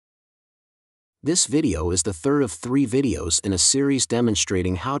This video is the third of 3 videos in a series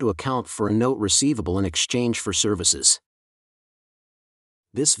demonstrating how to account for a note receivable in exchange for services.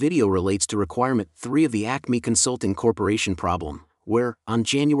 This video relates to requirement 3 of the Acme Consulting Corporation problem, where, on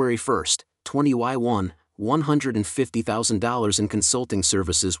January 1, 2021, $150,000 in consulting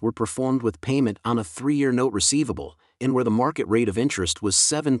services were performed with payment on a 3-year note receivable, and where the market rate of interest was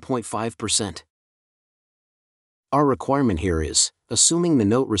 7.5%. Our requirement here is, assuming the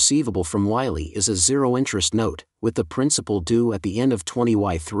note receivable from Wiley is a zero-interest note, with the principal due at the end of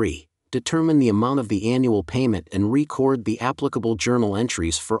 20Y3, determine the amount of the annual payment and record the applicable journal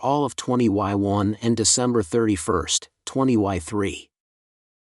entries for all of 20Y1 and December 31, 20Y3.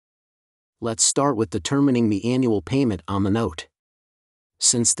 Let's start with determining the annual payment on the note.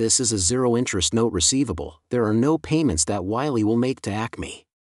 Since this is a zero-interest note receivable, there are no payments that Wiley will make to Acme.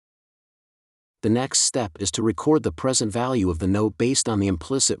 The next step is to record the present value of the note based on the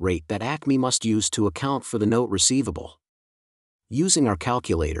implicit rate that Acme must use to account for the note receivable. Using our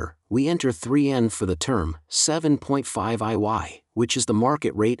calculator, we enter 3N for the term, 7.5 IY, which is the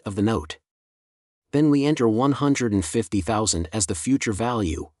market rate of the note. Then we enter $150,000 as the future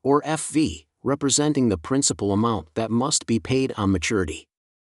value, or FV, representing the principal amount that must be paid on maturity.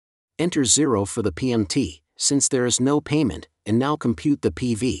 Enter 0 for the PMT, since there is no payment, and now compute the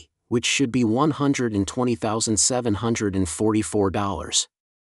PV, which should be $120,744.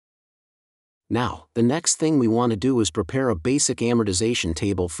 Now, the next thing we want to do is prepare a basic amortization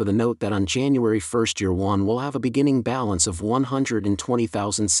table for the note that on January 1, year 1 will have a beginning balance of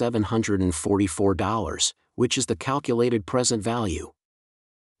 $120,744, which is the calculated present value.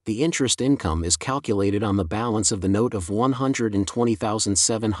 The interest income is calculated on the balance of the note of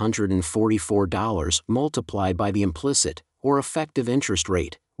 $120,744 multiplied by the implicit, or effective interest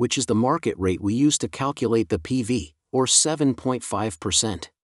rate, which is the market rate we use to calculate the PV, or 7.5%.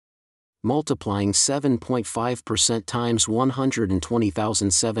 Multiplying 7.5% times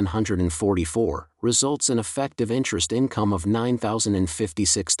 $120,744 results in effective interest income of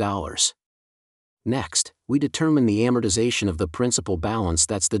 $9,056. Next, we determine the amortization of the principal balance,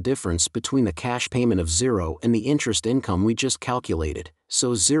 that's the difference between the cash payment of 0 and the interest income we just calculated,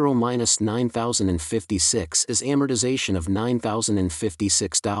 so 0 minus $9,056 is amortization of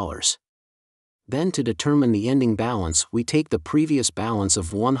 $9,056. Then to determine the ending balance, we take the previous balance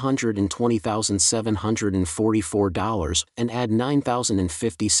of $120,744 and add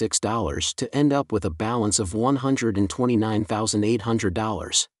 $9,056 to end up with a balance of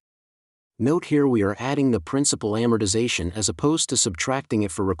 $129,800. Note here we are adding the principal amortization as opposed to subtracting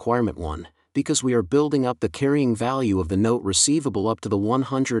it for requirement 1, because we are building up the carrying value of the note receivable up to the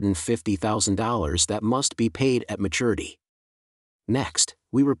 $150,000 that must be paid at maturity. Next,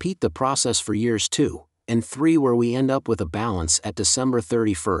 we repeat the process for years 2 and 3 where we end up with a balance at December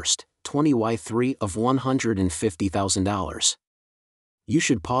 31, 20Y3 of $150,000. You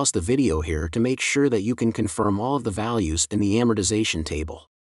should pause the video here to make sure that you can confirm all of the values in the amortization table.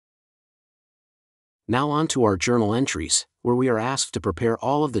 Now on to our journal entries, where we are asked to prepare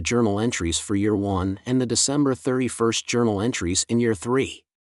all of the journal entries for year 1 and the December 31 journal entries in year 3.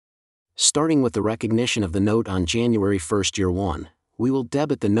 Starting with the recognition of the note on January 1, year 1, we will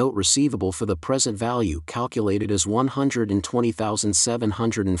debit the note receivable for the present value calculated as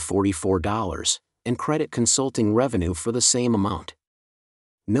 $120,744 and credit consulting revenue for the same amount.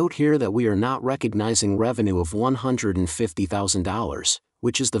 Note here that we are not recognizing revenue of $150,000,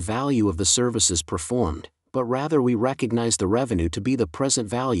 which is the value of the services performed, but rather we recognize the revenue to be the present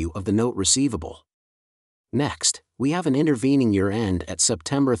value of the note receivable. Next, we have an intervening year end at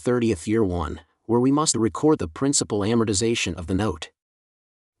September 30, year 1, where we must record the principal amortization of the note.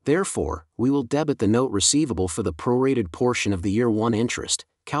 Therefore, we will debit the note receivable for the prorated portion of the year 1 interest,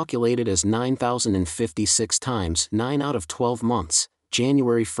 calculated as $9,056 times 9 out of 12 months,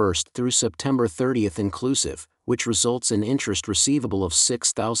 January 1 through September 30 inclusive, which results in interest receivable of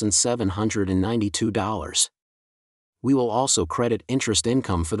 $6,792. We will also credit interest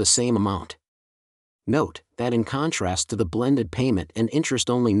income for the same amount. Note that in contrast to the blended payment and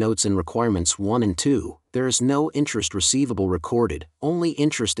interest-only notes in requirements 1 and 2, there is no interest receivable recorded, only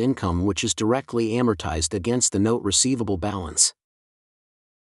interest income which is directly amortized against the note receivable balance.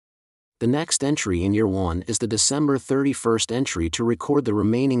 The next entry in year 1 is the December 31 entry to record the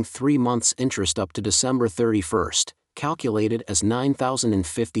remaining 3 months' interest up to December 31, calculated as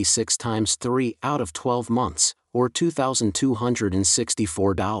 $9,056 times 3 out of 12 months, or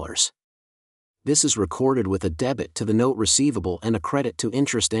 $2,264. This is recorded with a debit to the note receivable and a credit to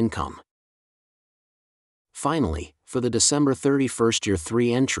interest income. Finally, for the December 31 year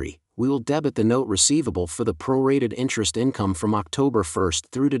 3 entry, We will debit the note receivable for the prorated interest income from October 1st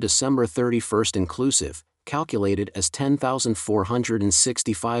through to December 31st inclusive, calculated as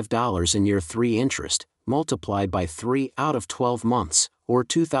 $10,465 in year 3 interest, multiplied by 3 out of 12 months, or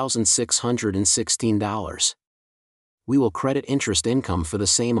 $2,616. We will credit interest income for the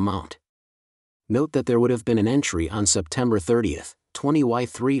same amount. Note that there would have been an entry on September 30th,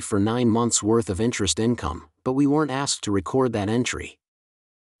 20Y3 for 9 months' worth of interest income, but we weren't asked to record that entry.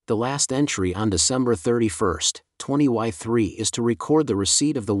 The last entry on December 31st, 20Y3 is to record the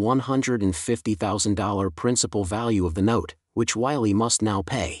receipt of the $150,000 principal value of the note, which Wiley must now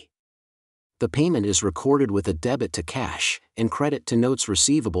pay. The payment is recorded with a debit to cash and credit to notes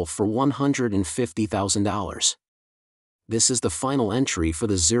receivable for $150,000. This is the final entry for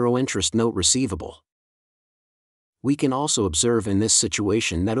the zero-interest note receivable. We can also observe in this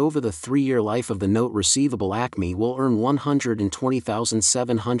situation that over the 3-year life of the note receivable, Acme will earn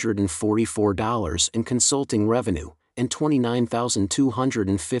 $120,744 in consulting revenue and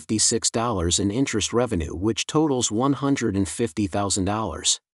 $29,256 in interest revenue, which totals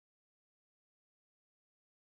 $150,000.